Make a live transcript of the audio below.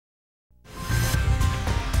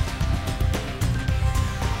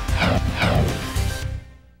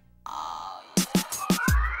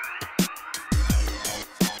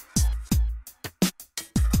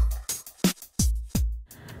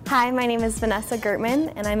Hi, my name is Vanessa Gertman,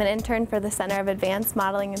 and I'm an intern for the Center of Advanced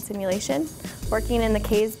Modeling and Simulation, working in the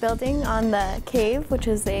Caves building on the Cave, which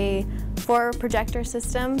is a 4-projector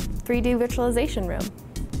system 3D visualization room.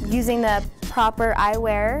 Using the proper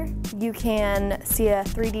eyewear, you can see a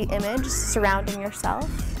 3D image surrounding yourself,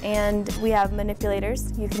 and we have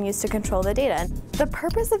manipulators you can use to control the data. The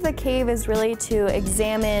purpose of the Cave is really to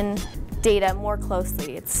examine data more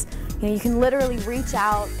closely. You can literally reach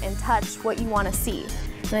out and touch what you want to see.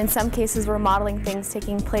 And in some cases, we're modeling things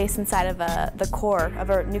taking place inside of the core of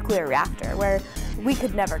a nuclear reactor where we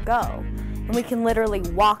could never go. And we can literally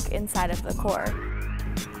walk inside of the core.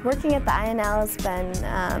 Working at the INL has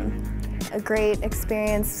been a great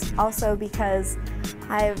experience also because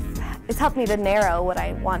it's helped me to narrow what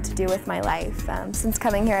I want to do with my life. Since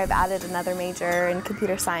coming here, I've added another major in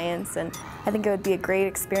computer science, and I think it would be a great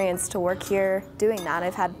experience to work here doing that.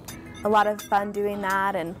 I've had a lot of fun doing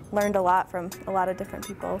that and learned a lot from a lot of different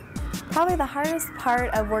people. Probably the hardest part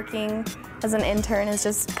of working as an intern is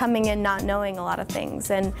just coming in not knowing a lot of things,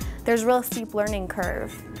 and there's a real steep learning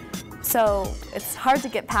curve. So it's hard to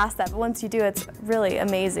get past that, but once you do, it's really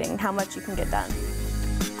amazing how much you can get done.